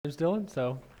Contemplations, Dylan.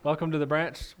 So welcome to the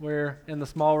branch. We're in the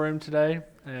small room today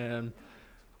and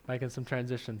making some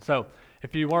transition. So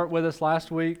if you weren't with us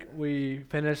last week, we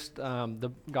finished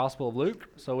the Gospel of Luke.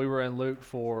 So we were in Luke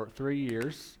for 3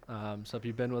 years. So if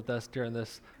you've been with us during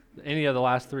any of the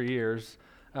last 3 years,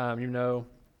 you know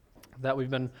that we've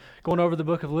been going over the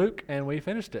book of Luke and we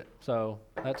finished it. So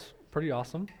that's pretty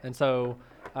awesome. And so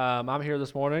I'm here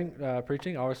this morning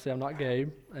preaching. Obviously, I'm not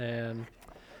Gabe, and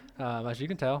as you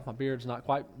can tell, my beard's not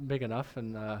quite big enough.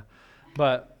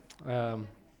 But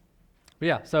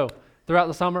yeah, so throughout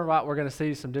the summer, right, we're going to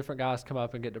see some different guys come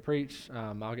up and get to preach.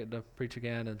 I'll get to preach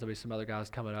again, and there'll be some other guys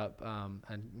coming up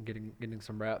and getting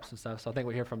some reps and stuff. So I think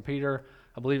we hear from Peter,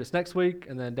 I believe it's next week,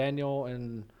 and then Daniel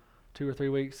in 2 or 3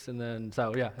 weeks, and then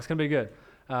so yeah, it's going to be good.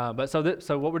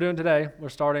 So what we're doing today, we're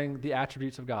starting the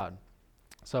attributes of God.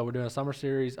 So we're doing a summer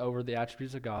series over the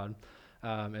attributes of God.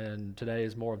 And today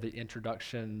is more of the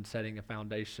introduction, setting a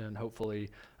foundation, hopefully,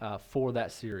 for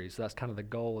that series. So that's kind of the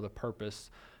goal or the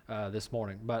purpose this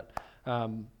morning. But,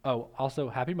 also,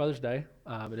 happy Mother's Day.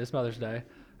 It is Mother's Day.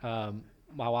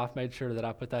 My wife made sure that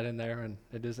I put that in there, and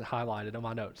it isn't highlighted on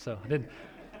my notes. So I didn't.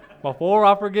 Before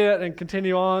I forget and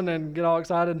continue on and get all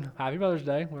excited, happy Mother's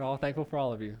Day. We're all thankful for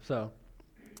all of you. So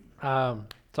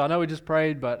I know we just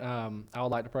prayed, but I would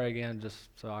like to pray again just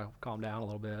so I calm down a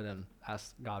little bit and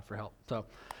ask God for help. So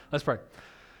let's pray.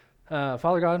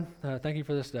 Father God, thank you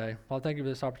for this day. Father, thank you for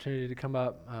this opportunity to come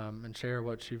up and share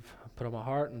what you've put on my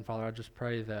heart. And Father, I just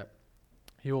pray that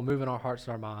you will move in our hearts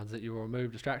and our minds, that you will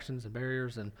remove distractions and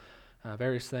barriers and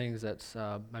various things that's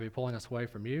maybe pulling us away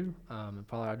from you. And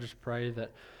Father, I just pray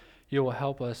that you will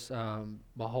help us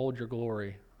behold your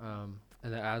glory,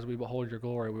 and that as we behold your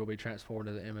glory, we will be transformed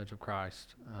into the image of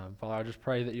Christ. Father, I just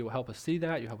pray that you will help us see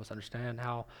that, you help us understand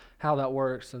how that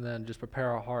works, and then just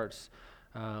prepare our hearts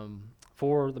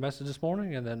for the message this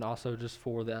morning, and then also just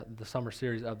for the summer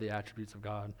series of the attributes of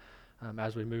God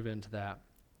as we move into that.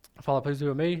 Father, please be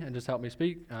with me and just help me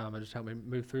speak and just help me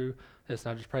move through this.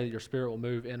 And I just pray that your Spirit will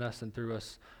move in us and through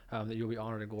us, that you'll be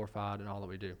honored and glorified in all that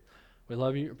we do. We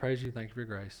love you, praise you, thank you for your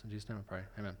grace. In Jesus' name I pray,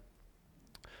 amen.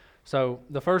 So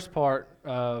the first part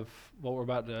of what we're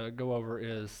about to go over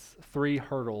is 3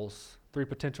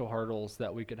 potential hurdles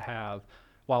that we could have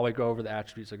while we go over the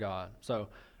attributes of God. So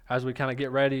as we kind of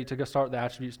get ready to go start the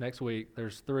attributes next week,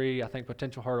 there's 3, I think,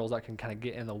 potential hurdles that can kind of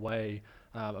get in the way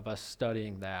of us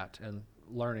studying that and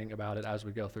learning about it as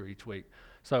we go through each week.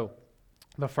 So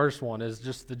the first one is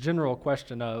just the general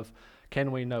question of,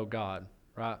 can we know God,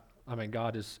 right? I mean,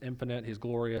 God is infinite, he's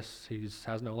glorious, he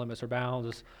has no limits or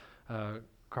bounds.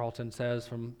 Carlton says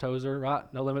from Tozer, right?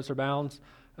 No limits or bounds.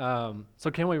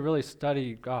 So can we really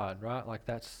study God, right? Like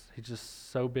he's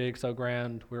just so big, so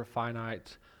grand, we're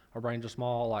finite, our brains are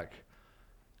small, like,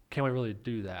 can we really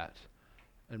do that?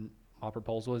 And my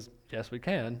proposal is, yes, we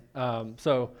can.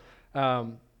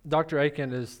 Dr.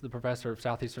 Aiken is the professor of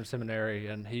Southeastern Seminary,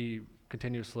 and he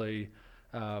continuously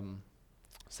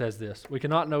says this: we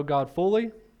cannot know God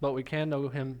fully, but we can know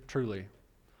him truly.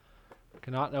 We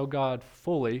cannot know God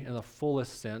fully in the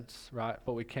fullest sense, right?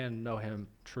 But we can know him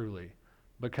truly.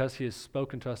 Because he has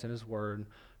spoken to us in his word,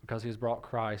 because he has brought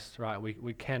Christ, right?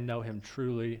 We can know him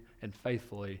truly and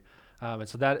faithfully. And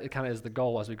so that kind of is the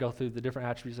goal as we go through the different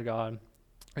attributes of God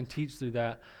and teach through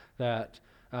that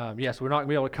yes, we're not going to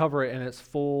be able to cover it in its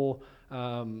full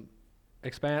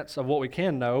expanse of what we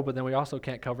can know, but then we also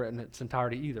can't cover it in its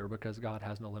entirety either, because God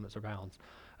has no limits or bounds.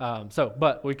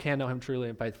 But we can know him truly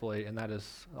and faithfully, and that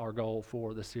is our goal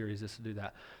for the series, is to do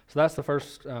that. So that's the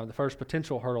first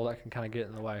potential hurdle that can kind of get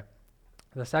in the way.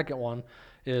 The second one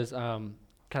is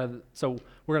so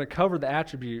we're going to cover the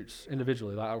attributes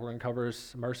individually. Like we're going to cover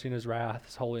his mercy and his wrath,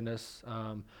 his holiness,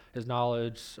 his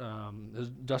knowledge, his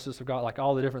justice of God, like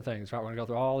all the different things, right? We're going to go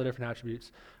through all the different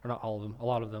attributes, or not all of them, a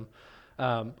lot of them.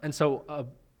 And so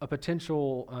a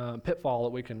potential pitfall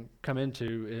that we can come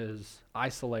into is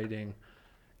isolating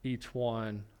each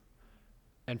one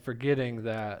and forgetting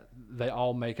that they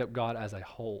all make up God as a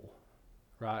whole,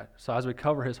 right? So as we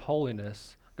cover his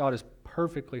holiness, God is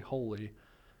perfectly holy,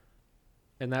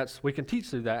 and we can teach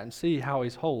through that and see how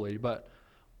he's holy. But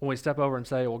when we step over and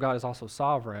say, well, God is also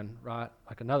sovereign, right,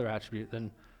 like another attribute, then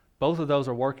both of those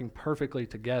are working perfectly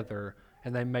together,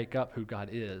 and they make up who God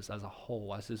is as a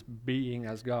whole, as his being,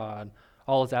 as God.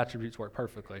 All his attributes work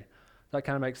perfectly. Does that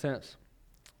kind of make sense?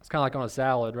 It's kind of like on a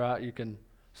salad, right? You can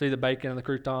see the bacon and the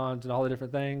croutons and all the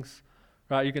different things,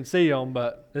 right? You can see them,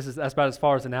 but that's about as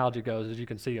far as the analogy goes, as you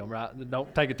can see them, right?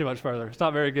 Don't take it too much further. It's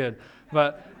not very good.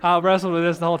 But I wrestled with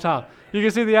this the whole time. You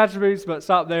can see the attributes, but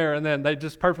stop there, and then they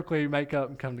just perfectly make up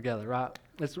and come together, right?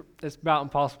 It's about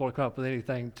impossible to come up with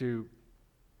anything to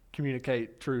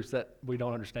communicate truths that we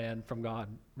don't understand from God,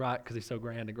 right? Because he's so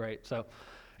grand and great. So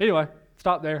anyway,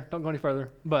 stop there. Don't go any further.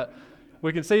 But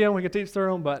we can see him, we can teach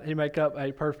through him, but he make up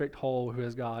a perfect whole who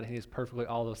is God, and he's perfectly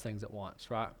all those things at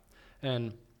once, right?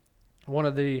 And one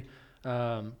of the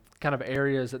kind of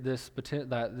areas that this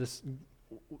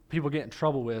people get in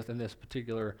trouble with in this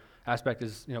particular aspect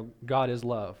is, God is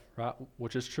love, right?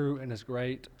 Which is true and is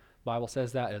great. Bible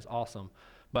says that is awesome.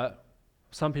 But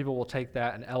some people will take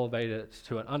that and elevate it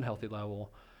to an unhealthy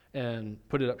level and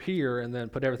put it up here and then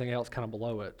put everything else kind of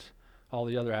below it. All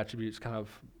the other attributes kind of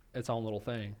its own little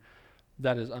thing.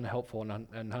 That is unhelpful and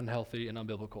unhealthy and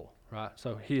unbiblical, right?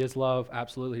 So he is love,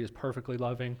 absolutely. He is perfectly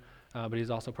loving, but he's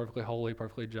also perfectly holy,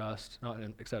 perfectly just,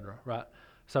 et cetera, right?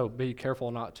 So be careful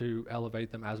not to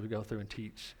elevate them as we go through and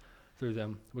teach through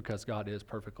them, because God is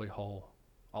perfectly whole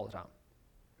all the time.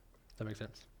 Does that make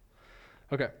sense?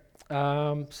 Okay.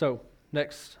 So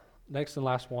next and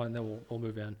last one, then we'll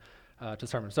move in to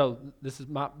sermon. So this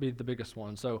might be the biggest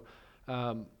one. So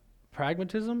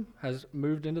pragmatism has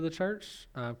moved into the church,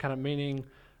 kind of meaning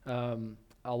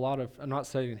a lot of, I'm not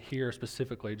saying here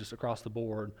specifically, just across the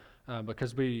board,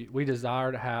 because we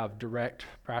desire to have direct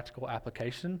practical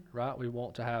application, right? We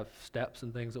want to have steps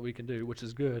and things that we can do, which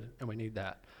is good, and we need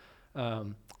that.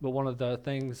 But one of the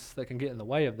things that can get in the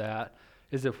way of that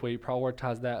is if we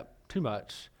prioritize that too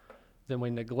much, then we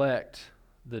neglect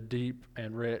the deep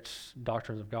and rich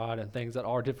doctrines of God and things that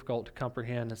are difficult to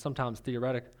comprehend and sometimes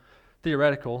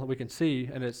theoretical that we can see,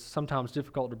 and it's sometimes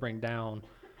difficult to bring down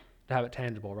to have it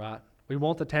tangible, right? We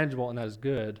want the tangible, and that is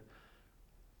good,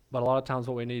 but a lot of times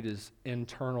what we need is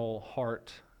internal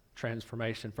heart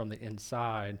transformation from the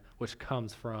inside, which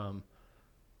comes from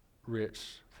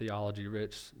rich theology,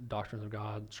 rich doctrines of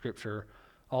God, Scripture.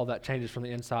 All that changes from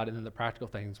the inside, and then the practical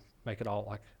things make it all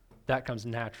like that comes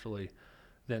naturally.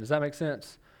 Then does that make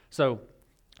sense? So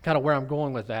kind of where I'm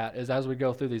going with that is as we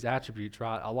go through these attributes,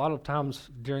 right? A lot of times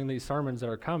during these sermons that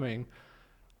are coming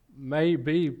may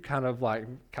be kind of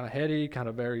heady, kind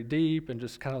of very deep, and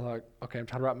just kind of like, okay, I'm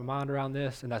trying to wrap my mind around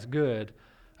this, and that's good.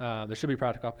 There should be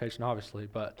practical application, obviously,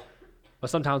 but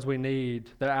sometimes we need,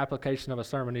 the application of a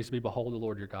sermon needs to be behold the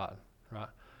Lord your God, right?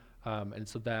 And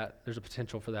so that there's a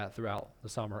potential for that throughout the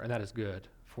summer, and that is good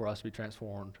for us to be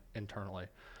transformed internally.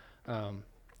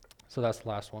 So that's the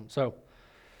last one. So,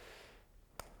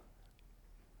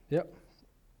 yep.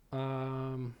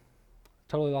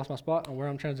 Totally lost my spot on where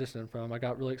I'm transitioning from. I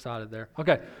got really excited there.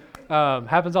 Okay.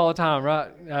 Happens all the time, right?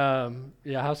 I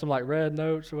have some like red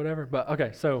notes or whatever. But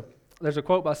okay, so there's a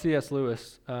quote by C.S.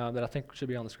 Lewis that I think should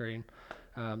be on the screen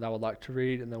that I would like to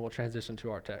read, and then we'll transition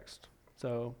to our text.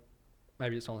 So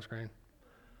maybe it's on the screen.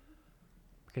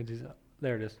 Can you do that?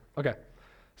 There it is. Okay.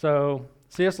 So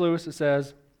C.S. Lewis, it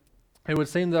says, "It would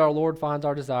seem that our Lord finds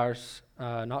our desires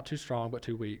not too strong but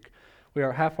too weak. We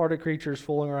are half-hearted creatures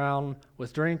fooling around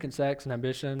with drink and sex and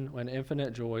ambition when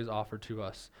infinite joy is offered to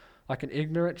us. Like an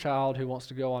ignorant child who wants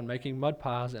to go on making mud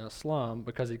pies in a slum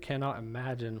because he cannot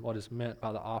imagine what is meant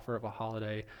by the offer of a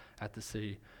holiday at the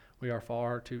sea. We are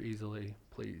far too easily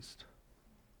pleased."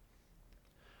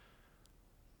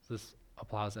 This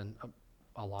applies in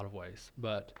a lot of ways,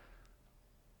 but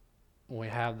when we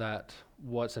have that,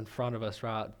 what's in front of us,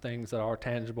 right, things that are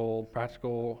tangible,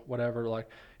 practical, whatever, like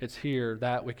it's here,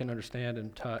 that we can understand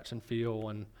and touch and feel,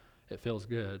 and it feels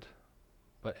good.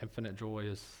 But infinite joy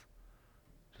is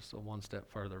just a one step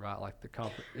further, right? Like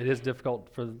it is difficult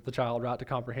for the child, right, to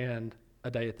comprehend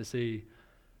a day at the sea,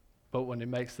 but when it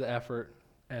makes the effort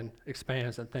and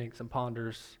expands and thinks and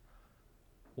ponders,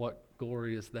 what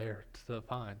glory is there to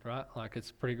find, right? Like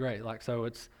it's pretty great. Like so,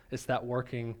 it's that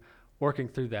working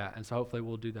through that, and so hopefully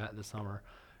we'll do that this summer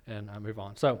and move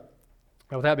on. So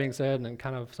with that being said, and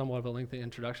kind of somewhat of a lengthy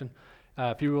introduction,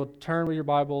 if you will turn with your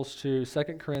Bibles to 2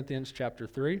 Corinthians chapter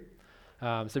 3.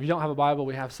 So if you don't have a Bible,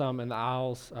 we have some in the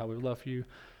aisles. We would love for you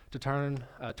to turn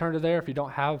to there. If you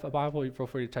don't have a Bible, you feel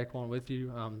free to take one with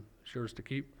you. It's yours to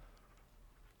keep.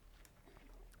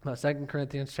 2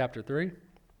 Corinthians chapter 3.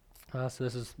 So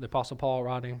this is the Apostle Paul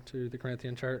writing to the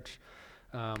Corinthian church.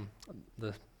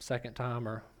 The second time,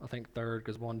 or I think third,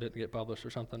 because one didn't get published or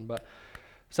something, but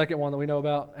second one that we know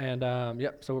about. And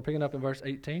so we're picking up in verse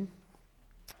 18.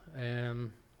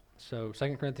 And so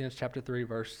 2 Corinthians chapter 3,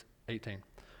 verse 18.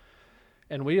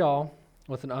 "And we all,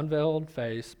 with an unveiled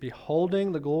face,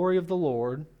 beholding the glory of the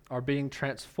Lord, are being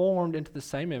transformed into the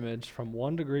same image from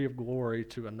one degree of glory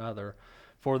to another.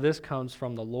 For this comes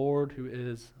from the Lord who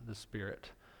is the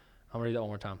Spirit." I'm going to read that one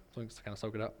more time so we can kind of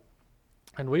soak it up.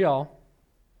 "And we all,"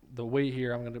 the we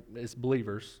here, is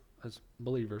believers, so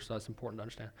that's important to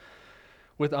understand.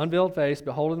 with unveiled face,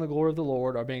 beholding the glory of the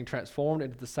Lord, are being transformed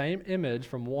into the same image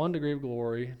from one degree of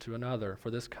glory to another.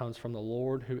 For this comes from the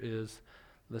Lord who is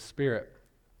the Spirit.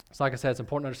 So like I said, it's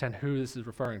important to understand who this is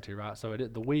referring to, right? So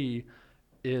the we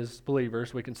is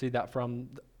believers. We can see that from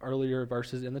the earlier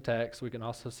verses in the text. We can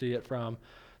also see it from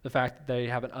the fact that they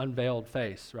have an unveiled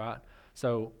face, right?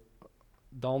 So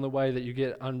the only way that you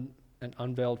get an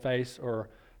unveiled face, or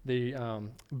the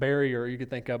barrier you could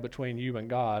think of between you and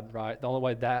God, right? The only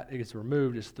way that is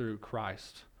removed is through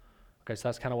Christ. Okay, so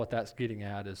that's kind of what that's getting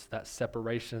at, is that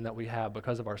separation that we have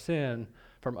because of our sin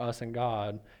from us and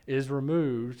God is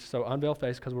removed. So unveiled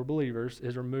face, because we're believers,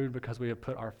 is removed because we have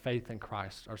put our faith in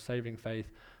Christ, our saving faith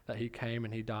that he came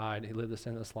and he died, he lived a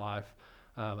sinless life,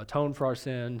 atoned for our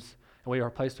sins, and we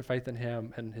are placed our faith in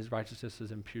him, and his righteousness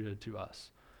is imputed to us.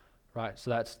 Right, so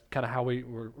that's kind of how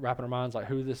we're wrapping our minds, like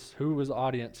who was the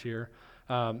audience here.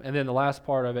 And then the last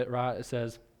part of it, right, it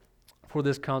says, for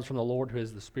this comes from the Lord who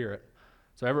is the Spirit.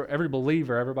 So every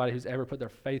believer, everybody who's ever put their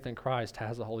faith in Christ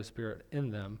has the Holy Spirit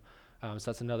in them.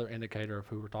 So that's another indicator of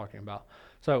who we're talking about.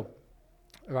 So,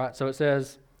 right, so it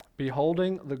says,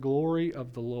 beholding the glory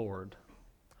of the Lord.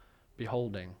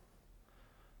 Beholding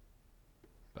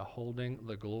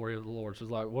the glory of the Lord. So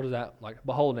it's like, what is that? Like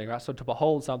beholding, right? So to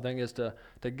behold something is to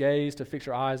gaze, to fix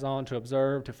your eyes on, to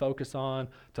observe, to focus on,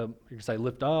 to, you can say,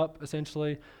 lift up,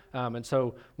 essentially. And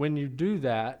so when you do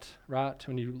that, right,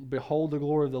 when you behold the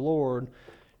glory of the Lord,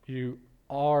 you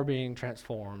are being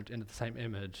transformed into the same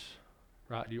image,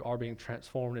 right? You are being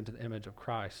transformed into the image of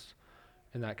Christ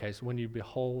in that case, when you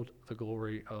behold the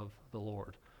glory of the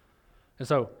Lord. And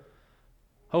so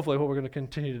hopefully what we're going to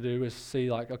continue to do is see,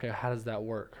 like, okay, how does that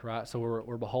work, right? So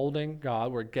we're beholding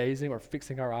God, we're gazing, we're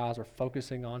fixing our eyes, we're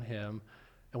focusing on him,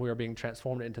 and we are being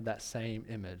transformed into that same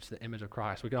image, the image of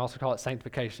Christ. We can also call it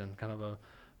sanctification, kind of a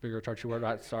bigger churchy word,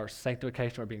 right? It's our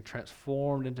sanctification. We're being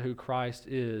transformed into who Christ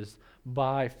is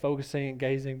by focusing,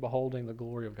 gazing, beholding the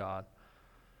glory of God.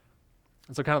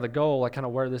 And so kind of the goal, like kind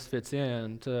of where this fits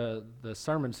in to the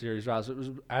sermon series, right?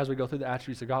 So as we go through the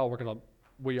attributes of God,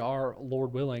 we are,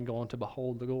 Lord willing, going to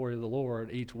behold the glory of the Lord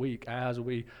each week as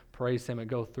we praise him and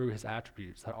go through his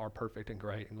attributes that are perfect and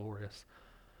great and glorious,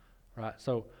 right?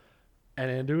 So,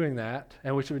 and in doing that,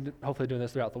 and we should be hopefully doing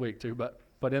this throughout the week too,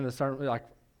 but in the sermon, like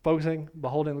focusing,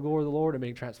 beholding the glory of the Lord and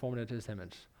being transformed into his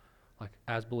image, like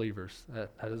as believers.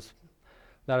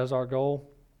 That is our goal.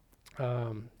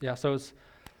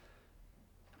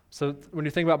 So when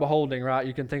you think about beholding, right,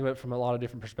 you can think of it from a lot of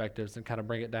different perspectives and kind of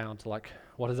bring it down to, like,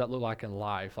 what does that look like in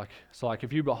life? Like, so like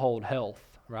if you behold health,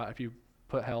 right, if you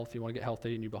put health, you want to get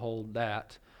healthy, and you behold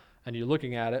that, and you're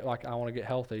looking at it like, I want to get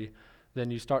healthy,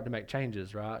 then you start to make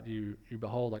changes, right? You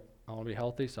behold, like, I want to be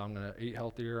healthy, so I'm going to eat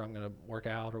healthier, I'm going to work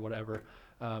out or whatever,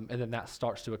 and then that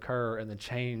starts to occur, and then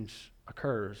change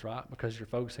occurs, right, because you're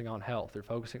focusing on health, you're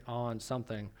focusing on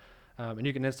something. And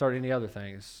you can then start any other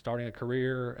things, starting a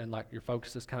career, and like your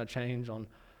focus is kind of change on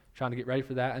trying to get ready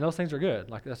for that. And those things are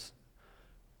good. Like that's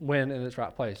when in its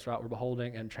right place, right? We're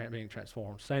beholding and being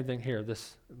transformed. Same thing here.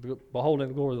 Beholding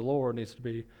the glory of the Lord needs to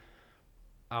be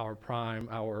our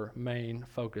main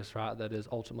focus, right? That is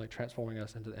ultimately transforming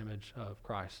us into the image of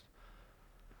Christ.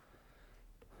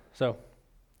 So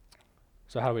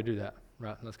how do we do that,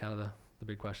 right? That's kind of the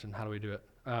big question. How do we do it?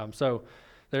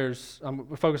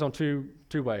 We focus on two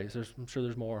ways. I'm sure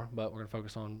there's more, but we're going to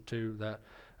focus on two that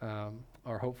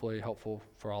are hopefully helpful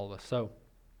for all of us. So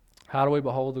how do we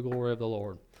behold the glory of the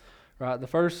Lord? Right. The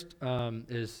first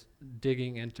is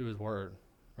digging into his word,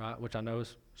 right, which I know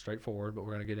is straightforward, but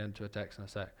we're going to get into a text in a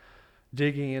sec.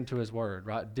 Digging into his word,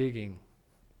 right, digging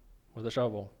with a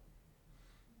shovel,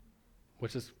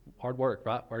 which is hard work,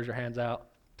 right? Wears your hands out,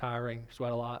 tiring,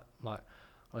 sweat a lot, like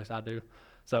at least I do.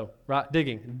 So, right,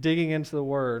 digging into the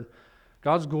word.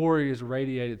 God's glory is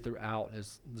radiated throughout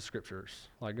the scriptures.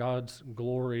 Like God's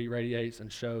glory radiates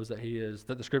and shows that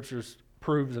that the scriptures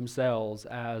prove themselves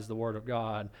as the word of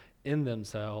God in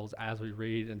themselves as we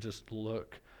read and just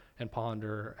look and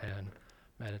ponder and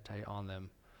meditate on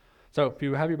them. So if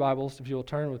you have your Bibles, if you will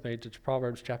turn with me to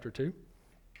Proverbs chapter 2.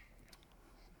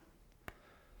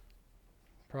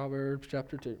 Proverbs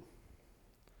chapter 2.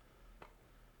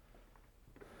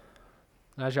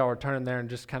 As y'all are turning there and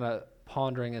just kind of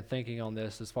pondering and thinking on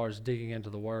this as far as digging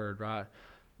into the word, right?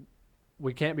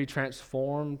 We can't be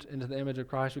transformed into the image of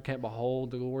Christ. We can't behold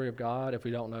the glory of God if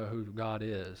we don't know who God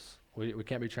is. We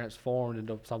can't be transformed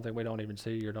into something we don't even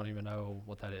see or don't even know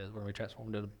what that is. We're going to be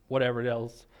transformed into whatever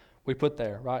else we put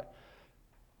there, right?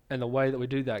 And the way that we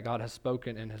do that, God has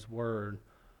spoken in his word.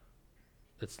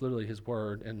 It's literally his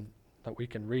word, and that we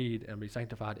can read and be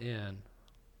sanctified in.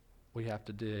 We have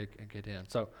to dig and get in.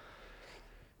 So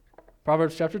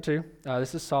Proverbs chapter 2.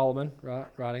 This is Solomon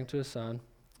writing to his son.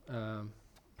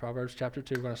 Proverbs chapter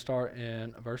 2, we're going to start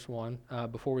in verse 1.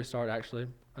 Before we start, actually,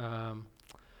 an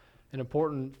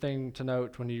important thing to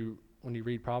note when you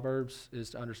read Proverbs is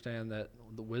to understand that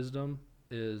the wisdom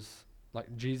is,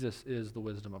 like Jesus is the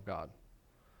wisdom of God.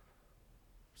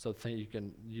 So think you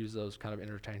can use those kind of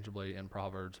interchangeably in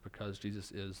Proverbs because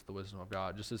Jesus is the wisdom of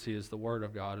God. Just as he is the Word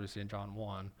of God, we see in John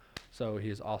 1, so he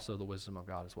is also the wisdom of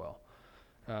God as well.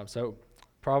 So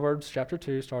Proverbs chapter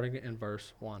 2, starting in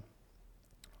verse 1.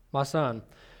 My son,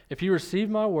 if you receive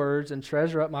my words and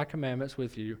treasure up my commandments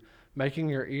with you, making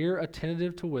your ear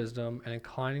attentive to wisdom and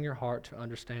inclining your heart to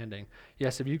understanding.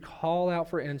 Yes, if you call out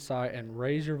for insight and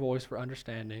raise your voice for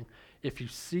understanding, if you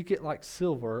seek it like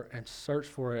silver and search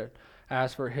for it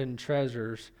as for hidden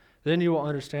treasures, then you will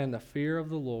understand the fear of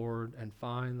the Lord and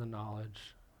find the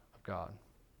knowledge of God.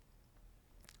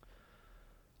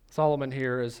 Solomon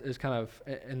here is kind of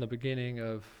in the beginning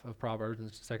of Proverbs in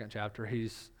the second chapter.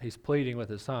 He's pleading with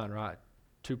his son, right,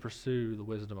 to pursue the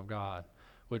wisdom of God,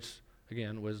 which,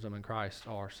 again, wisdom and Christ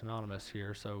are synonymous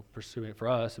here. So pursuing, for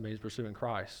us, it means pursuing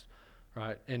Christ,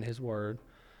 right, in his word.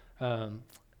 So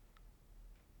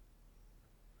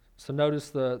notice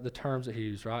the terms that he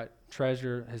used, right?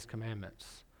 Treasure his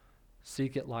commandments.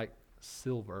 Seek it like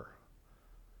silver.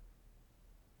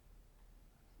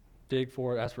 Dig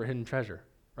for it as for hidden treasure.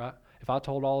 Right? If I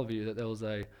told all of you that there was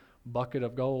a bucket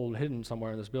of gold hidden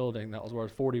somewhere in this building that was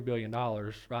worth $40 billion,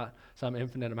 right? Some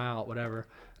infinite amount, whatever.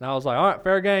 And I was like, all right,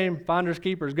 fair game, finders,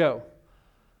 keepers, go.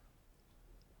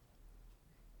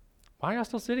 Why are y'all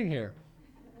still sitting here?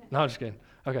 No, I'm just kidding.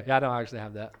 Okay, yeah, I don't actually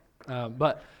have that.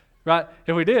 But, right,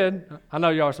 if we did, I know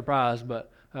y'all are surprised,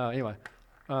 but anyway.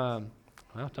 Well,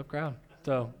 tough crowd.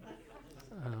 So,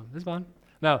 it's fun.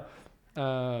 No.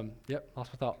 Yep,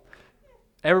 lost my thought.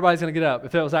 Everybody's going to get up.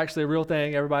 If it was actually a real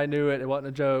thing, everybody knew it, it wasn't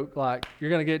a joke, like,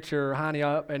 you're going to get your hiney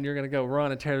up and you're going to go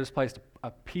run and tear this place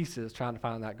to pieces trying to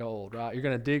find that gold, right? You're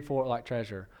going to dig for it like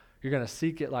treasure. You're going to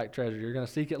seek it like treasure. You're going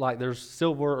to seek it like there's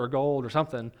silver or gold or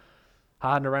something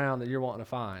hiding around that you're wanting to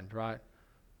find, right?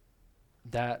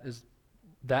 That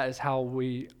is how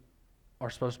we are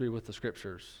supposed to be with the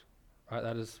Scriptures, right?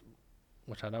 That is,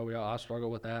 which I know I struggle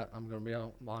with that. I'm going to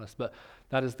be honest, but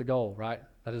that is the goal, right?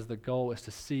 That is the goal, is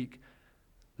to seek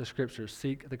the Scriptures,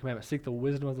 seek the commandments, seek the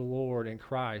wisdom of the Lord in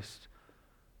Christ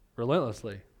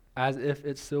relentlessly, as if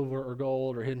it's silver or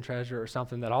gold or hidden treasure or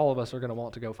something that all of us are going to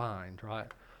want to go find, right?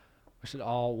 We should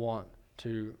all want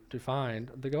to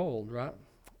find the gold, right?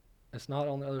 It's not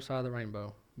on the other side of the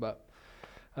rainbow, but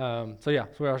so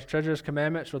we are to treasure his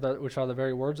commandments, which are the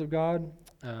very words of God.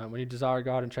 When you desire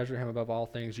God and treasure him above all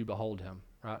things, you behold him,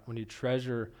 right? When you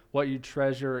treasure what you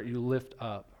treasure, you lift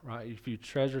up, right? If you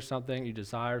treasure something, you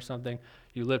desire something,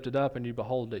 you lift it up and you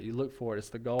behold it. You look for it. It's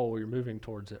the goal. You're moving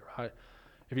towards it, right?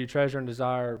 If you treasure and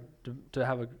desire to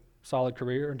have a solid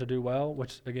career and to do well,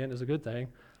 which again is a good thing,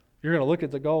 you're going to look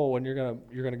at the goal and you're going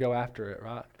to go after it,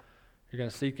 right? You're going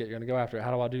to seek it. You're going to go after it.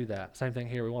 How do I do that? Same thing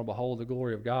here. We want to behold the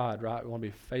glory of God, right? We want to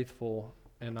be faithful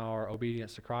in our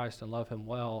obedience to Christ and love him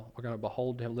well. We're going to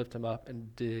behold him, lift him up,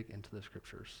 and dig into the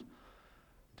Scriptures.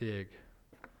 Dig.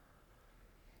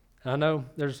 And I know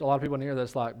there's a lot of people in here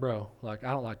that's like, bro, like,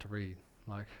 I don't like to read.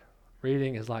 Like,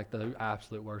 reading is like the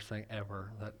absolute worst thing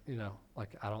ever. That, like,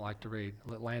 I don't like to read.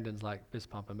 Landon's like fist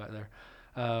pumping back there.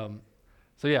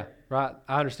 So yeah, right.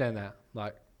 I understand that.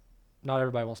 Like, not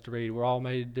everybody wants to read. We're all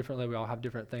made differently. We all have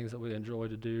different things that we enjoy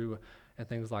to do and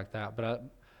things like that. But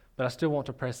I still want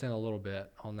to press in a little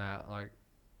bit on that. Like,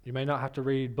 you may not have to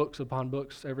read books upon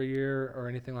books every year or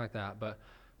anything like that, but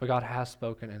God has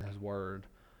spoken in his word.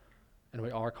 And we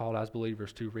are called as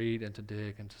believers to read and to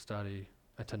dig and to study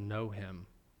and to know him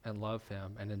and love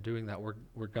him. And in doing that,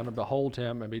 we're going to behold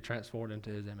him and be transformed into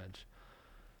his image.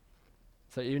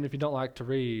 So even if you don't like to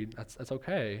read, that's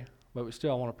okay. But we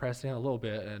still want to press in a little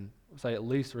bit and say at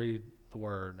least read the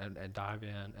word and dive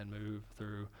in and move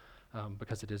through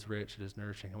because it is rich, it is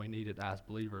nourishing, and we need it as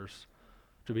believers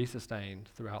to be sustained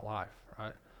throughout life,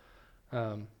 right?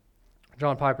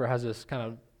 John Piper has this kind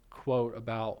of quote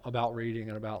about reading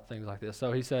and about things like this.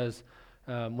 So he says,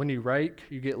 when you rake,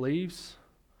 you get leaves,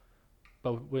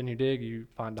 but when you dig, you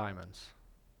find diamonds.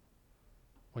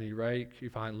 When you rake, you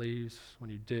find leaves. When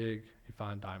you dig, you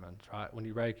find diamonds, right? When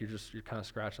you rake, you're kind of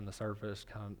scratching the surface,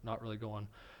 kind of not really going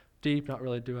deep, not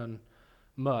really doing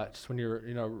much. When you're,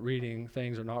 reading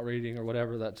things or not reading or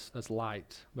whatever, that's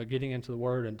light. But getting into the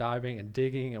Word and diving and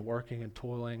digging and working and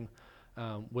toiling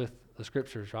with the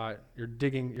Scriptures, right? You're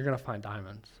digging, you're going to find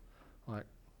diamonds, like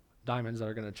diamonds that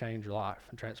are going to change your life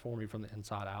and transform you from the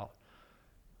inside out.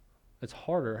 It's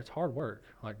harder. It's hard work.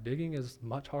 Like, digging is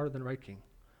much harder than raking.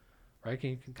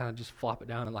 Raking, you can kind of just flop it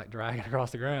down and like drag it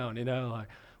across the ground, like when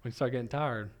you start getting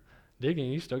tired.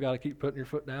 Digging, you still got to keep putting your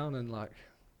foot down and like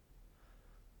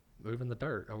moving the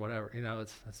dirt or whatever.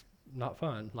 It's not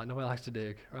fun. Like nobody likes to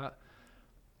dig, right?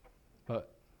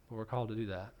 But we're called to do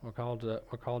that. We're called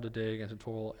to dig and to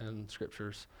toil in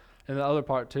scriptures. And the other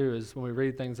part too is when we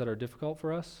read things that are difficult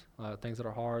for us, things that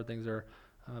are hard, things that are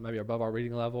maybe above our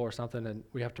reading level or something, and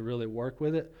we have to really work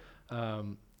with it.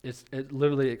 It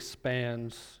literally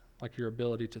expands like your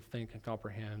ability to think and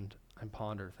comprehend and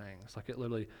ponder things. Like it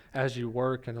literally, as you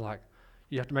work and like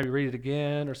you have to maybe read it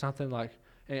again or something like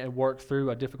and work through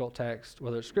a difficult text,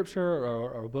 whether it's scripture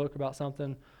or a book about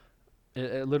something.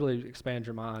 It literally expands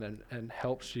your mind and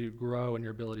helps you grow in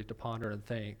your ability to ponder and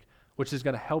think, which is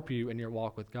going to help you in your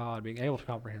walk with God, being able to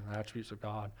comprehend the attributes of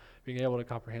God, being able to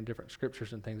comprehend different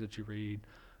scriptures and things that you read.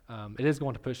 It is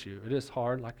going to push you. It is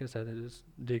hard, like I said, it is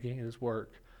digging, it is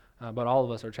work, but all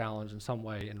of us are challenged in some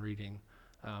way in reading,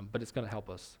 but it's going to help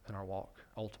us in our walk,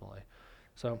 ultimately.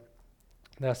 So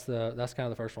that's kind of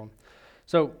the first one.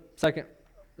 So second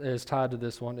is tied to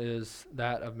this one is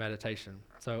that of meditation.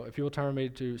 So if you will turn me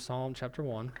to Psalm chapter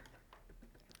 1.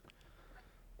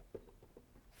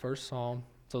 First Psalm.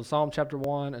 So Psalm chapter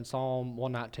 1 and Psalm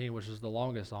 119, which is the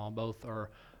longest psalm, both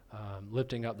are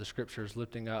lifting up the scriptures,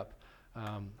 lifting up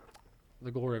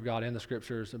the glory of God in the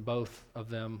scriptures, and both of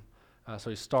them. So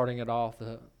he's starting it off,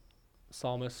 the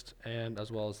psalmist, and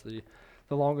as well as the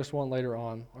longest one later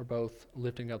on, are both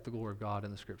lifting up the glory of God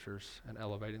in the scriptures and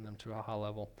elevating them to a high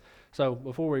level. So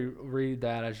before we read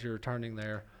that, as you're turning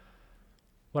there,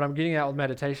 what I'm getting at with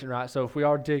meditation, right? So if we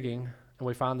are digging and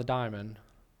we find the diamond,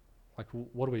 like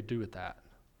what do we do with that?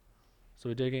 So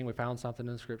we're digging, we found something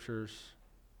in the scriptures,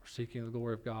 we're seeking the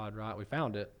glory of God, right? We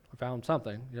found it. We found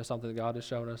something, something that God has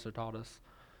shown us or taught us.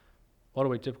 What do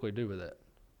we typically do with it?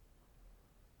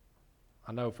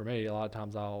 I know for me, a lot of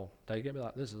times I'll take it and be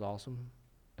like, this is awesome,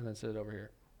 and then sit it over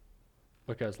here.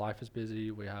 Because life is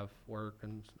busy, we have work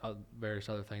and various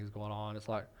other things going on. It's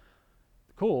like,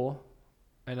 cool,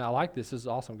 and I like this is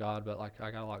awesome, God, but like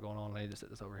I got a lot going on, I need to sit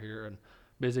this over here. And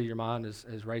busy, your mind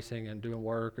is racing and doing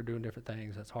work or doing different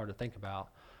things. That's hard to think about.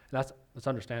 And that's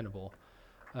understandable,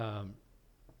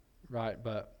 right?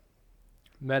 But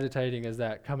meditating is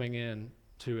that coming in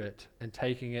to it and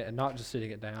taking it and not just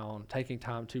sitting it down, taking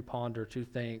time to ponder, to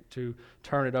think, to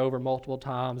turn it over multiple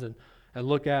times and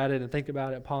look at it and think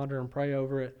about it, ponder and pray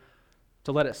over it,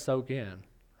 to let it soak in,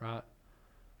 right?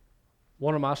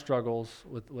 One of my struggles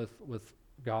with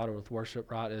God or with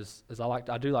worship, right, is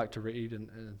I do like to read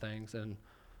and things, and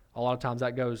a lot of times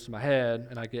that goes to my head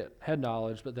and I get head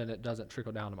knowledge, but then it doesn't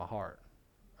trickle down to my heart.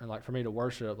 And like for me to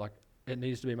worship, like it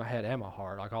needs to be my head and my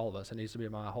heart, like all of us. It needs to be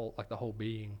my whole, like the whole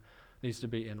being needs to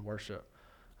be in worship.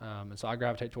 And so I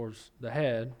gravitate towards the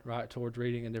head, right, towards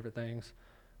reading and different things.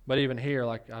 But even here,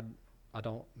 like I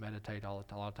don't meditate all the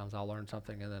time. A lot of times I'll learn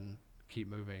something and then keep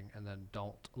moving and then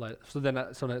don't let it, so then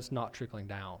it's not trickling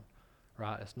down,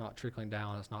 right? It's not trickling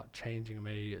down. It's not changing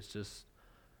me. It's just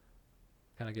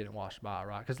kind of getting washed by,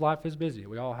 right? Because life is busy.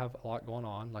 We all have a lot going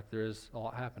on. Like there is a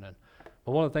lot happening.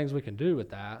 But one of the things we can do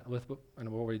with that,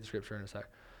 and we'll read the scripture in a sec.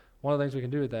 One of the things we can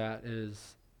do with that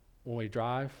is when we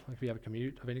drive, like if you have a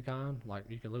commute of any kind, like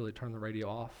you can literally turn the radio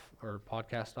off or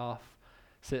podcast off,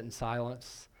 sit in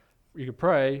silence. You could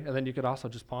pray, and then you could also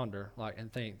just ponder, like,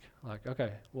 and think, like,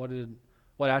 okay, what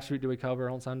attribute do we cover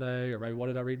on Sunday, or maybe what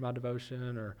did I read in my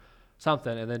devotion, or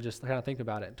something, and then just kind of think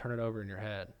about it and turn it over in your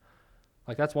head.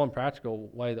 Like that's one practical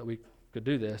way that we could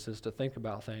do this is to think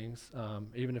about things,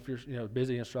 even if you're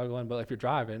busy and struggling. But if you're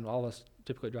driving, all of us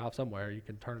typically drive somewhere, you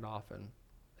can turn it off and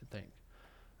think.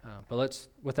 But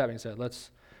with that being said, let's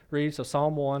read. So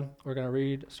Psalm 1, we're going to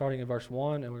read starting in verse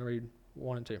 1, and we're going to read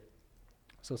 1 and 2.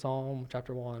 So Psalm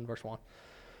chapter 1, verse 1.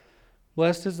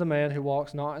 Blessed is the man who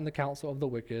walks not in the counsel of the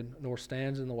wicked, nor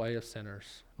stands in the way of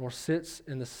sinners, nor sits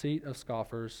in the seat of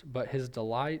scoffers, but his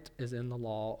delight is in the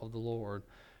law of the Lord,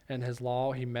 and his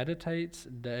law he meditates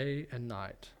day and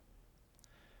night.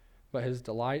 But his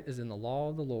delight is in the law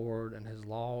of the Lord, and his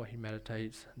law he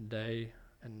meditates day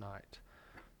and night.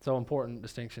 So important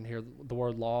distinction here. The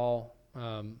word law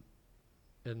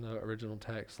in the original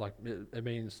text, like it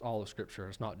means all of Scripture.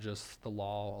 It's not just the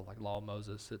law, like law of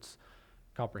Moses. It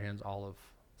comprehends so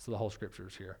the whole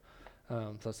Scriptures here.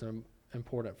 So that's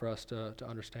important for us to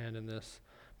understand in this.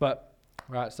 But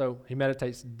right, so he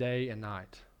meditates day and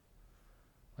night.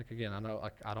 Like again, I know,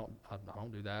 like I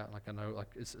don't do that. Like I know, like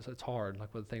it's hard,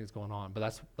 like with things going on. But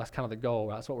that's kind of the goal.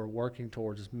 Right? That's what we're working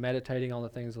towards, is meditating on the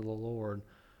things of the Lord.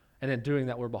 And in doing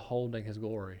that, we're beholding his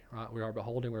glory, right? We are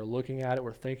beholding, we're looking at it,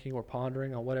 we're thinking, we're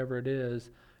pondering on whatever it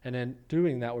is, And in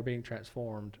doing that, we're being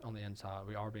transformed on the inside.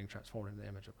 We are being transformed into the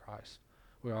image of Christ.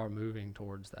 We are moving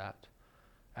towards that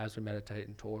as we meditate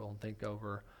and toil and think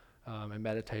over and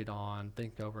meditate on,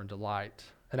 think over and delight.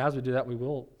 And as we do that, we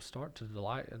will start to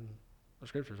delight in the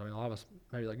scriptures. I mean, a lot of us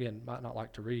maybe, again, might not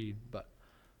like to read, but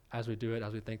as we do it,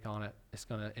 as we think on it, it's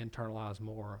going to internalize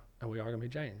more, and we are going to be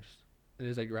changed. It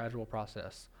is a gradual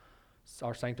process.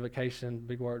 Our sanctification,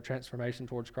 big word, transformation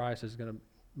towards Christ is going to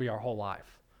be our whole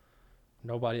life.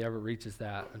 Nobody ever reaches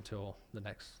that until the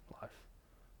next life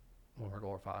when we're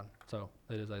glorified. So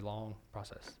it is a long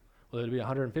process. Will it be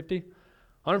 150?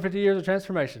 150 years of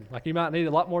transformation. Like you might need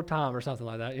a lot more time or something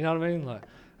like that. You know what I mean? Like,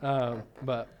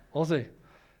 but we'll see.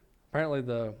 Apparently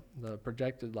the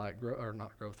projected not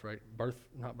birth rate.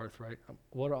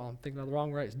 I'm thinking of the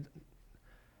wrong rates.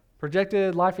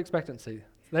 Projected life expectancy.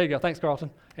 There you go. Thanks, Carlton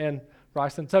and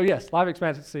Bryson. So yes, life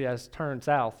expectancy has turned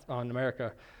south on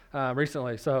America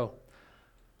recently. So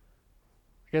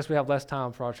I guess we have less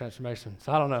time for our transformation.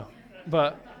 So I don't know,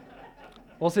 but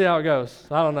we'll see how it goes.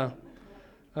 I don't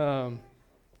know.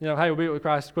 Hey, we'll be with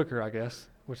Christ quicker, I guess,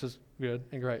 which is good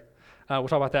and great. We'll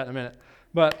talk about that in a minute.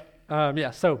 But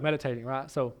so meditating, right?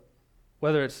 So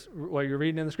whether it's what you're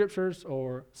reading in the scriptures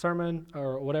or sermon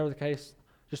or whatever the case,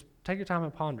 just take your time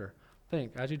and ponder.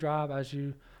 Think as you drive, as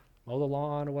you mow the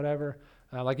lawn or whatever.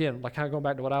 Again, kind of going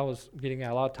back to what I was getting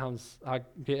at, a lot of times I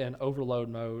get in overload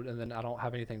mode and then I don't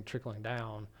have anything trickling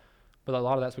down. But a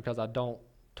lot of that's because I don't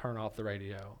turn off the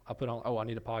radio. I put on, I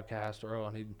need a podcast, or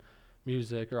I need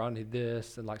music, or I need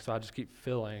this, and so I just keep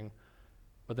filling.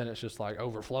 But then it's just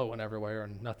overflowing everywhere,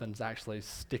 and nothing's actually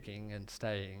sticking and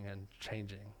staying and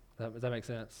changing. Does that make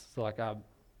sense? So I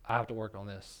have to work on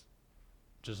this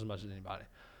just as much as anybody.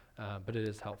 But it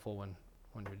is helpful when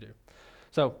we do.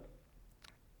 So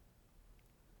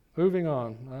moving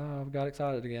on. I got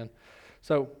excited again.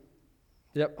 So,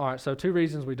 all right. So 2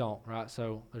 reasons we don't, right?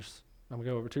 So I'm going to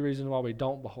go over 2 reasons why we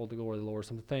don't behold the glory of the Lord.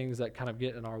 Some things that kind of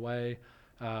get in our way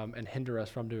and hinder us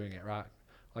from doing it, right?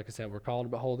 Like I said, we're called to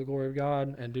behold the glory of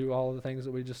God and do all of the things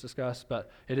that we just discussed,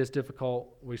 but it is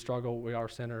difficult. We struggle. We are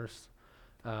sinners.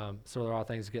 So there are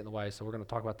things that get in the way. So we're going to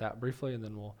talk about that briefly, and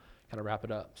then we'll kind of wrap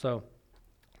it up. So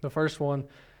the first one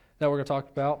that we're going to talk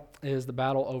about is the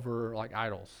battle over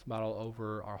idols, battle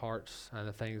over our hearts and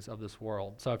the things of this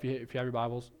world. So if you have your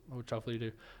Bibles, which hopefully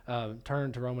you do,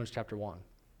 turn to Romans chapter 1.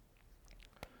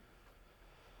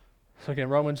 So again,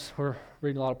 Romans, we're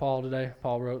reading a lot of Paul today.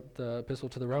 Paul wrote the epistle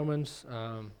to the Romans.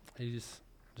 He's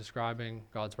describing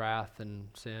God's wrath and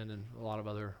sin and a lot of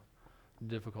other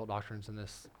difficult doctrines in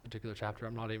this particular chapter.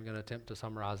 I'm not even going to attempt to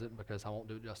summarize it because I won't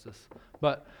do it justice.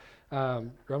 But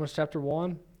Romans chapter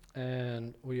 1,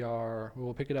 and we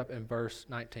will pick it up in verse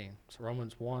 19. So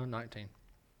Romans 1:19.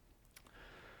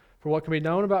 For what can be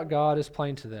known about God is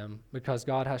plain to them, because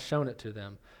God has shown it to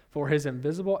them. For his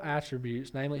invisible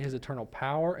attributes, namely his eternal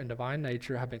power and divine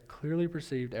nature, have been clearly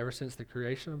perceived ever since the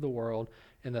creation of the world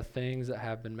in the things that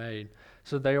have been made.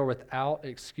 So they are without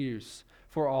excuse.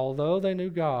 For although they knew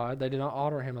God, they did not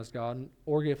honor him as God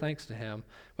or give thanks to him,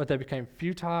 but they became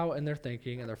futile in their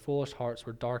thinking, and their foolish hearts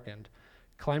were darkened.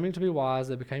 Claiming to be wise,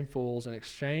 they became fools and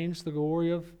exchanged the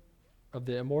glory of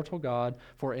the immortal God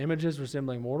for images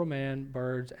resembling mortal man,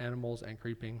 birds, animals, and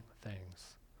creeping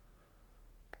things.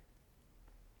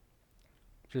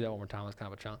 Do that one more time. That's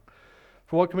kind of a chunk.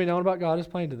 For what can be known about God is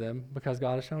plain to them, because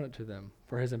God has shown it to them.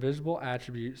 For his invisible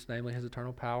attributes, namely his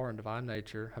eternal power and divine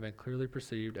nature, have been clearly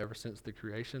perceived ever since the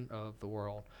creation of the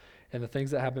world, and the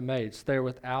things that have been made. So they are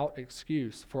without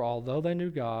excuse. For although they knew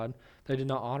God, they did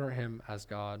not honor him as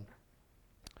God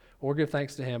or give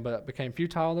thanks to him, but became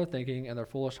futile in their thinking, and their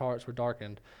foolish hearts were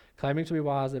darkened. Claiming to be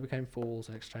wise, they became fools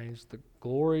and exchanged the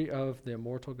glory of the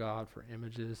immortal God for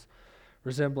images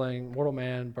resembling mortal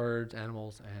man, birds,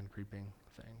 animals, and creeping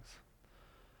things.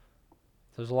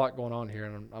 So there's a lot going on here,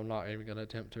 and I'm not even going to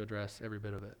attempt to address every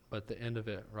bit of it. But the end of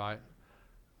it, right?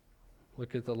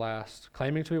 Look at the last.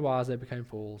 Claiming to be wise, they became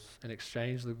fools and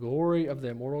exchanged the glory of the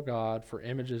immortal God for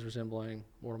images resembling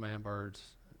mortal man, birds,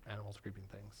 animals, creeping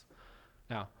things.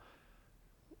 Now,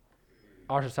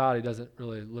 our society doesn't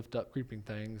really lift up creeping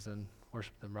things and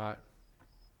worship them, right?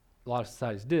 A lot of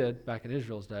societies did back in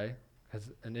Israel's day,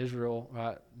 because in Israel,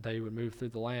 right, they would move through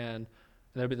the land,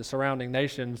 and there'd be the surrounding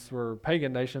nations were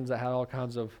pagan nations that had all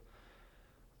kinds of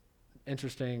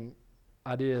interesting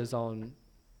ideas on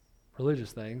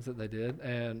religious things that they did,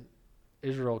 and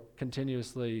Israel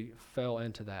continuously fell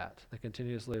into that. They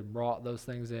continuously brought those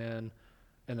things in,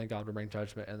 and then God would bring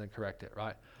judgment and then correct it,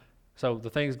 right? So the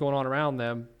things going on around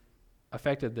them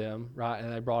affected them, right,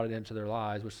 and they brought it into their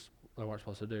lives, which they weren't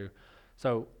supposed to do.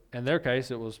 So in their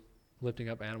case, it was lifting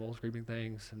up animals, creeping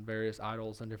things, and various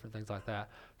idols and different things like that.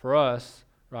 For us,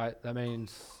 right, that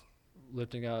means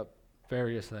lifting up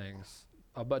various things,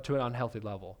 but to an unhealthy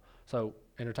level. So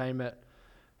entertainment,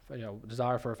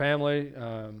 desire for a family,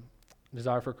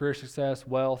 desire for career success,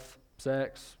 wealth,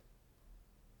 sex,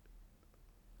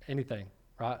 anything,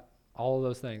 right? All of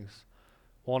those things.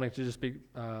 Wanting to just be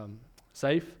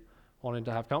safe, wanting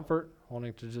to have comfort,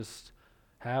 wanting to just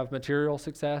have material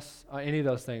success, any of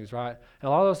those things, right? And a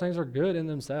lot of those things are good in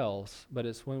themselves, but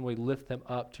it's when we lift them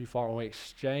up too far, when we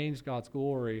exchange God's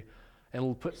glory and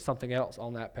we'll put something else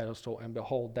on that pedestal and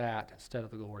behold that instead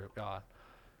of the glory of God.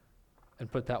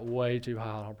 And put that way too high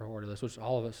on our priority list, which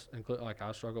all of us, include, like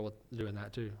I struggle with doing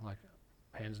that too, like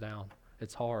hands down.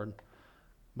 It's hard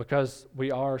because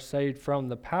we are saved from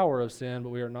the power of sin, but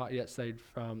we are not yet saved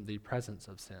from the presence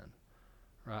of sin,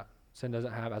 right? Sin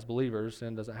doesn't have, as believers,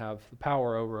 sin doesn't have the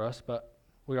power over us, but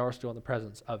we are still in the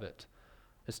presence of it.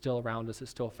 It's still around us.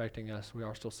 It's still affecting us. We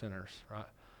are still sinners, right?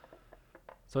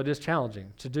 So it is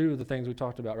challenging to do the things we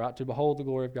talked about, right? To behold the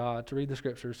glory of God, to read the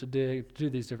scriptures, to dig, to do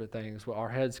these different things. Where our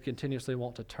heads continuously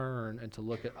want to turn and to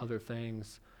look at other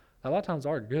things that a lot of times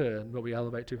are good, but we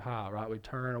elevate too high, right? We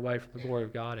turn away from the glory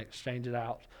of God and exchange it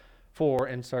out for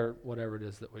insert whatever it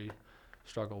is that we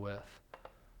struggle with.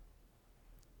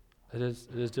 It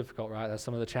is difficult, right? That's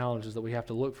some of the challenges that we have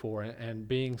to look for, and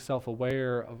being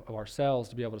self-aware of ourselves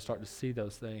to be able to start to see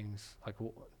those things, like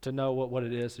to know what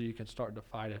it is so you can start to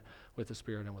fight it with the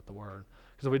Spirit and with the Word.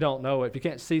 Because if we don't know it, if you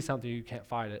can't see something, you can't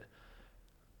fight it.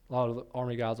 A lot of the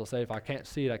Army guys will say, if I can't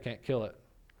see it, I can't kill it,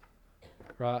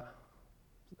 right?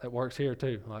 That works here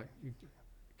too. Like, you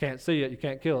can't see it, you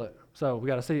can't kill it. So we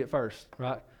got to see it first,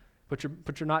 right? Put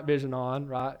your night vision on,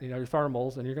 right? Your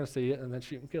thermals, and you're going to see it, and then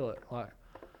shoot and kill it. Like,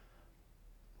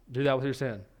 do that with your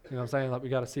sin. You know what I'm saying? Like, we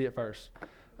got to see it first.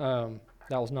 That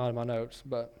was not in my notes,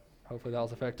 but hopefully that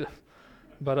was effective.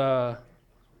 But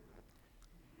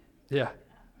yeah,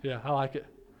 I like it.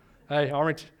 Hey,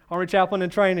 Army chaplain in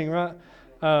training, right?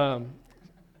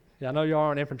 Yeah, I know you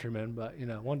are an infantryman, but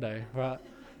one day, right?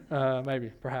 Maybe,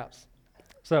 perhaps.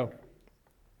 So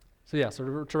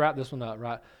to wrap this one up,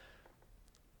 right?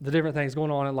 The different things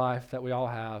going on in life that we all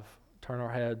have, turn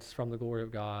our heads from the glory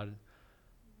of God.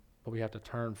 But we have to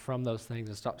turn from those things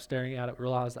and stop staring at it,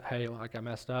 realize that, hey, like I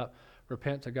messed up,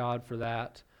 repent to God for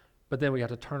that. But then we have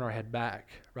to turn our head back,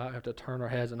 right? We have to turn our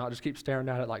heads and not just keep staring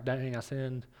at it like, dang, I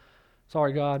sinned.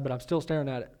 Sorry, God, but I'm still staring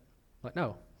at it. Like,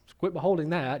 no, just quit beholding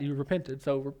that. You repented,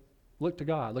 so look to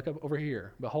God. Look up over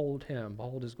here. Behold Him.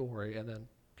 Behold His glory, and then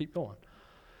keep going.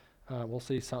 We'll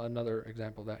see another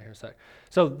example of that here in a sec.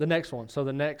 So the next one. So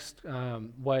the next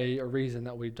way or reason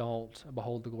that we don't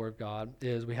behold the glory of God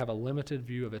is we have a limited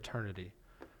view of eternity.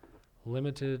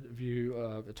 Limited view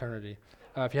of eternity.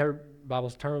 If you have your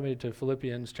Bibles, turn with me to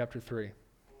Philippians chapter 3.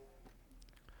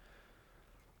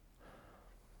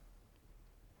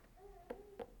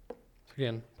 So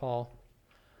again, Paul,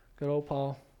 good old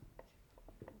Paul,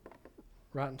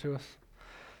 writing to us.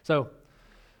 So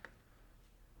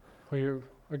we're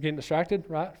getting distracted,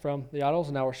 right, from the idols,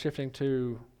 and now we're shifting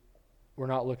to, we're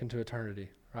not looking to eternity,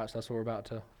 right? So that's what we're about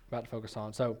to focus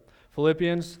on. So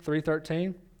Philippians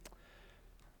 3:13,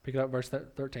 pick it up verse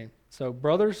 13. So,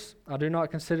 brothers, I do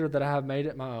not consider that I have made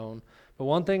it my own, but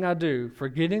one thing I do,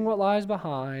 forgetting what lies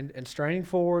behind and straining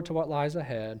forward to what lies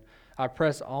ahead, I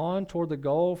press on toward the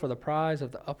goal for the prize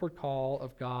of the upward call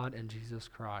of God in Jesus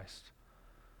Christ.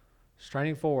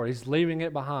 Straining forward. He's leaving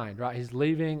it behind, right? He's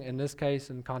leaving, in this case,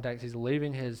 in context, he's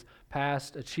leaving his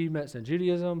past achievements in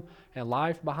Judaism and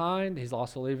life behind. He's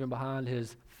also leaving behind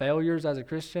his failures as a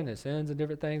Christian, his sins and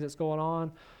different things that's going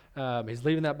on. He's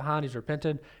leaving that behind. He's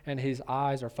repented, and his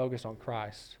eyes are focused on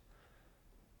Christ.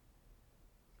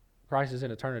 Christ is in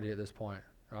eternity at this point,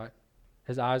 right?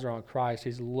 His eyes are on Christ.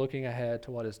 He's looking ahead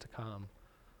to what is to come.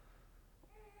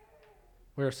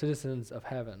 We are citizens of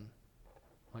heaven.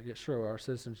 Like, yeah, sure, our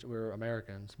citizenship, we're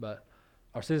Americans, but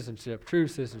our citizenship, true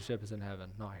citizenship, is in heaven,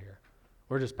 not here.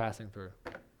 We're just passing through.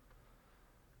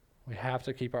 We have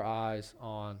to keep our eyes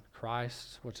on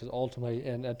Christ, which is ultimately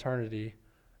in eternity,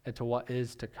 and to what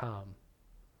is to come.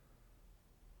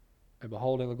 And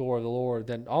beholding the glory of the Lord,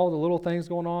 then all the little things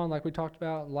going on, like we talked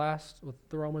about last with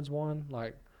the Romans 1,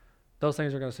 like those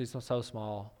things are going to seem so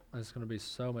small, and it's going to be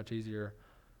so much easier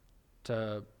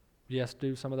to, yes,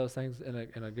 do some of those things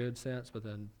in a good sense, but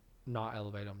then not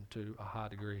elevate them to a high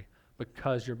degree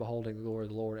because you're beholding the glory of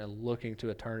the Lord and looking to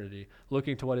eternity,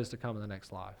 looking to what is to come in the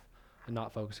next life, and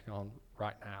not focusing on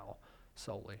right now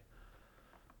solely.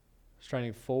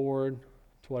 Straining forward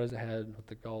to what is ahead with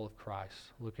the goal of Christ,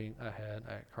 looking ahead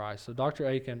at Christ. So Dr.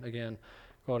 Aiken, again,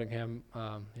 quoting him,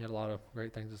 he had a lot of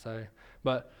great things to say,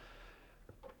 but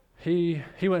he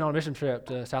went on a mission trip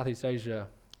to Southeast Asia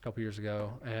a couple years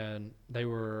ago, and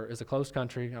it's a closed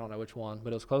country. I don't know which one,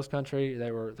 but it was a closed country.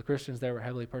 The Christians there were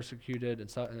heavily persecuted, and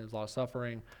there was a lot of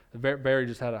suffering. Very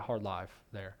just had a hard life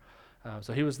there.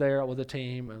 So he was there with a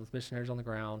team and with missionaries on the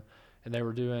ground, and they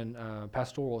were doing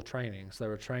pastoral training. So they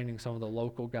were training some of the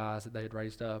local guys that they had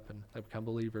raised up, and they become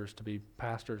believers to be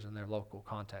pastors in their local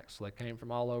context. So they came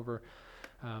from all over.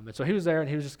 And so he was there, and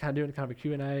he was just kind of doing kind of a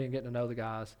Q&A and getting to know the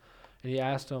guys. And he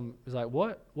asked them, he's like,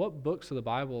 what books of the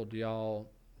Bible do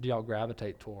y'all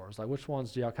gravitate towards? Like, which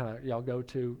ones do y'all go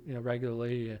to,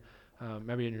 regularly,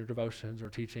 maybe in your devotions or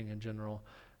teaching in general?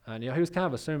 And, he was kind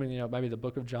of assuming, maybe the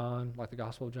book of John, like the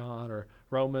Gospel of John, or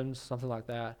Romans, something like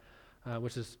that,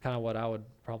 which is kind of what I would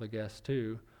probably guess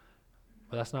too.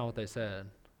 But that's not what they said.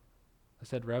 They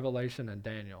said Revelation and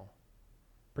Daniel,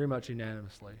 pretty much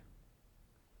unanimously.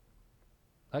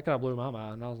 That kind of blew my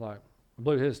mind, and I was like, it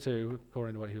blew his too,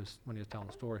 according to when he was telling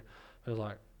the story. It was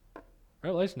like,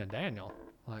 Revelation and Daniel.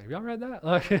 Like, have y'all read that?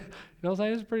 Like, you know what I'm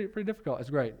saying? It's pretty difficult. It's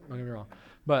great, don't get me wrong.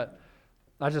 But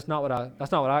that's not what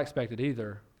I expected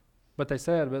either. But they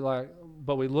said,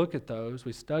 but we look at those,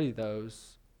 we study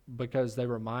those, because they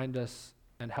remind us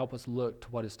and help us look to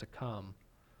what is to come.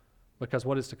 Because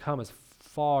what is to come is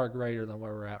far greater than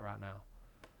where we're at right now.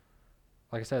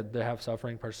 Like I said, they have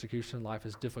suffering, persecution, life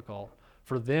is difficult.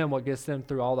 For them, what gets them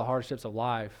through all the hardships of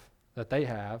life that they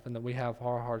have, and that we have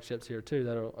our hardships here too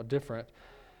that are different,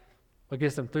 what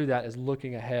gets them through that is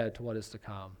looking ahead to what is to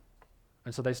come.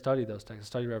 And so they studied those texts,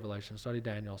 studied Revelation, studied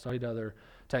Daniel, studied other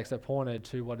texts that pointed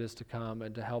to what is to come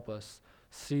and to help us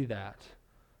see that.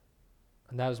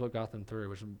 And that is what got them through,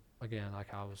 which, again,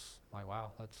 like I was like,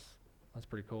 wow, that's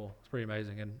pretty cool. It's pretty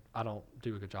amazing. And I don't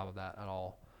do a good job of that at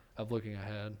all, of looking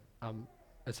ahead.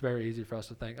 It's very easy for us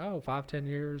to think, 5, 10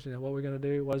 years, what are we going to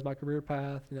do? What is my career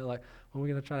path? When are we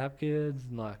going to try to have kids?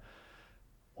 And like,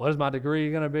 what is my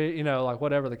degree going to be? Like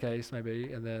whatever the case may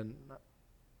be. And then,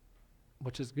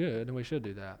 which is good, and we should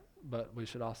do that. But we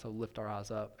should also lift our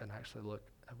eyes up and actually look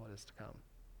at what is to come.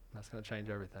 And that's going to change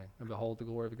everything. And behold the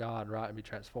glory of God, right, and be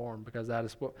transformed, because that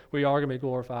is what we are going to be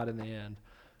glorified in the end.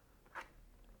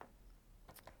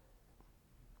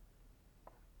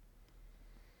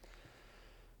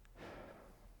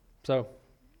 So,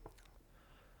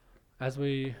 as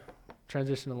we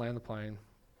transition and land the plane,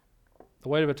 the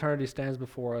weight of eternity stands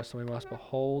before us, and we must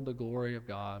behold the glory of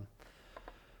God,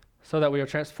 so that we are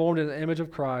transformed in the image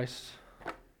of Christ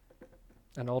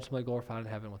and ultimately glorified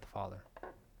in heaven with the Father.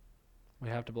 We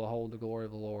have to behold the glory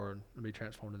of the Lord and be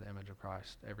transformed in the image of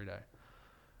Christ every day.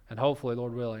 And hopefully,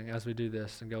 Lord willing, as we do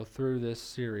this and go through this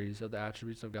series of the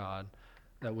attributes of God,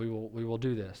 that we will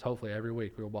do this. Hopefully every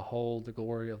week we will behold the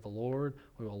glory of the Lord.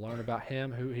 We will learn about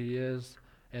Him, who He is,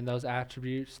 and those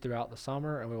attributes throughout the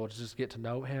summer, and we will just get to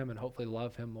know Him and hopefully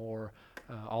love Him more,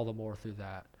 all the more through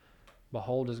that.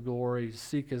 Behold His glory,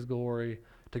 seek His glory,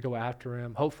 to go after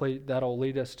Him. Hopefully that'll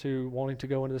lead us to wanting to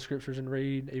go into the Scriptures and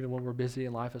read, even when we're busy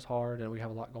and life is hard and we have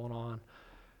a lot going on,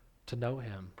 to know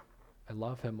Him and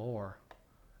love Him more.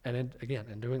 And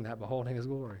in doing that, beholding His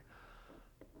glory.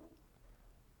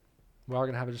 We are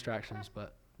going to have distractions,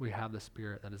 but we have the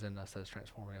Spirit that is in us that is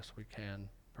transforming us. We can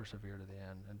persevere to the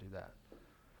end and do that.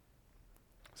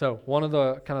 So one of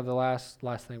the kind of the last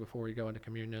thing before we go into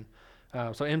communion.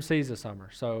 So MCs this summer.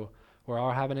 So we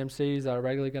are having MCs that are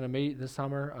regularly going to meet this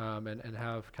summer and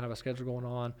have kind of a schedule going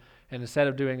on. And instead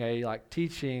of doing a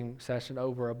teaching session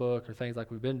over a book or things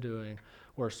like we've been doing,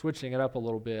 we're switching it up a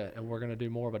little bit, and we're going to do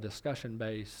more of a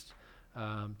discussion-based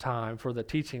time for the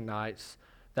teaching nights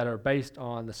that are based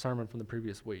on the sermon from the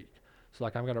previous week. So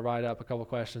I'm going to write up a couple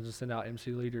questions and send out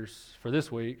MC leaders for this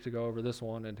week to go over this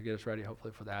one and to get us ready,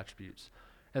 hopefully, for the attributes.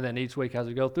 And then each week as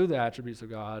we go through the attributes of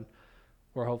God,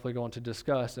 we're hopefully going to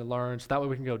discuss and learn, so that way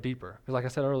we can go deeper. Because like I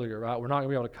said earlier, right, we're not going to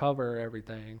be able to cover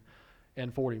everything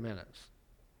in 40 minutes,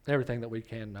 everything that we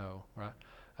can know, right?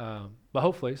 But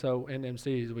hopefully, so in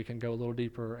MCs, we can go a little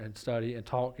deeper and study and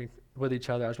talk with each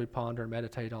other as we ponder and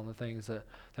meditate on the things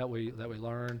that we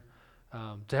learn,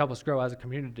 to help us grow as a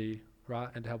community, right,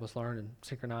 and to help us learn and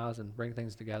synchronize and bring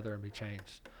things together and be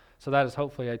changed. So that is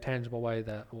hopefully a tangible way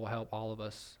that will help all of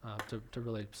us to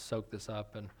really soak this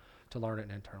up and to learn it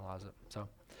and internalize it. So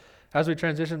as we're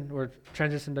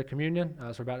transitioning to communion,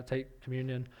 so we're about to take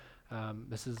communion.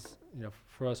 This is,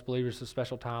 for us believers, a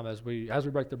special time as we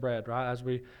break the bread, right? As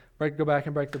we go back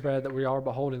and break the bread, that we are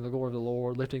beholding the glory of the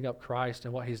Lord, lifting up Christ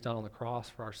and what He's done on the cross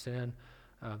for our sin,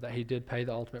 that He did pay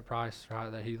the ultimate price,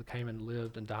 right? That He came and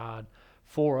lived and died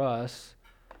for us.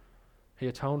 He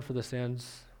atoned for the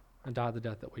sins and died the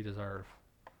death that we deserve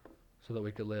so that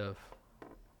we could live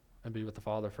and be with the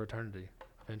Father for eternity,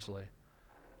 eventually.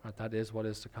 Right? That is what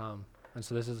is to come. And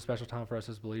so this is a special time for us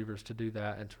as believers to do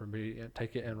that and to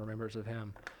take it in remembrance of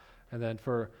him. And then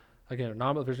for, again,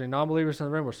 if there's any non-believers in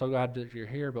the room, we're so glad that you're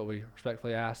here, but we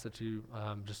respectfully ask that you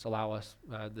just allow us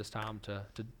this time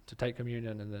to take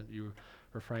communion and that you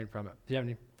refrain from it. If you have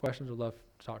any questions, we'd love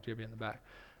to talk to you. Be in the back.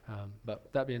 But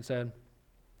with that being said,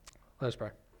 let us pray.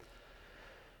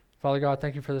 Father God,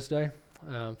 thank you for this day.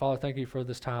 Father, thank you for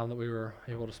this time that we were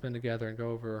able to spend together and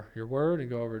go over your word and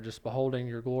go over just beholding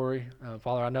your glory.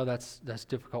 Father, I know that's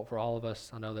difficult for all of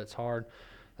us. I know that's hard,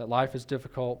 that life is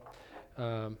difficult.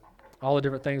 All the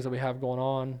different things that we have going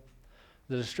on,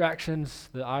 the distractions,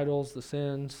 the idols, the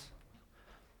sins,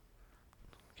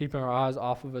 keeping our eyes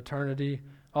off of eternity,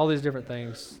 all these different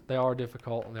things, they are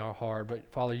difficult and they are hard.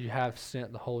 But Father, you have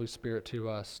sent the Holy Spirit to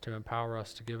us to empower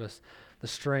us, to give us the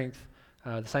strength.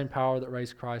 The same power that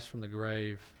raised Christ from the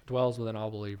grave dwells within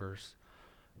all believers.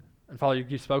 And Father,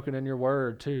 you've spoken in your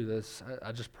word too.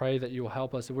 I just pray that you will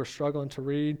help us. If we're struggling to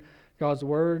read God's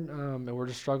word and we're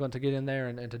just struggling to get in there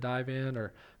and to dive in,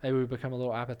 or maybe we become a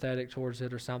little apathetic towards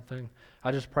it or something,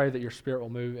 I just pray that your Spirit will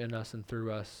move in us and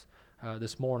through us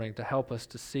this morning to help us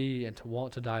to see and to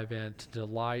want to dive in, to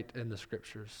delight in the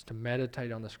Scriptures, to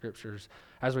meditate on the Scriptures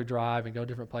as we drive and go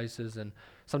different places, and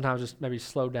sometimes just maybe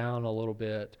slow down a little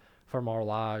bit from our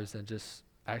lives and just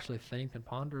actually think and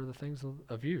ponder the things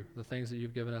of you, the things that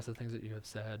you've given us, the things that you have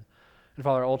said. And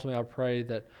Father, ultimately I pray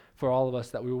that for all of us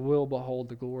that we will behold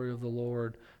the glory of the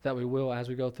Lord, that we will, as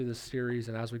we go through this series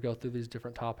and as we go through these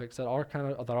different topics that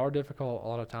are difficult a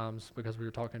lot of times because we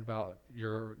were talking about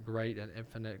your great and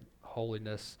infinite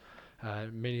holiness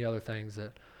and many other things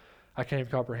that I can't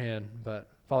even comprehend. But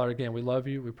Father, again, we love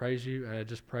you, we praise you, and I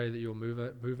just pray that you will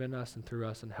move in us and through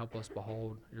us and help us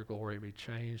behold your glory and be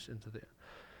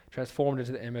transformed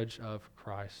into the image of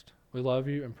Christ. We love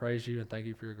you and praise you and thank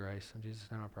you for your grace. In Jesus'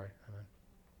 name I pray. Amen.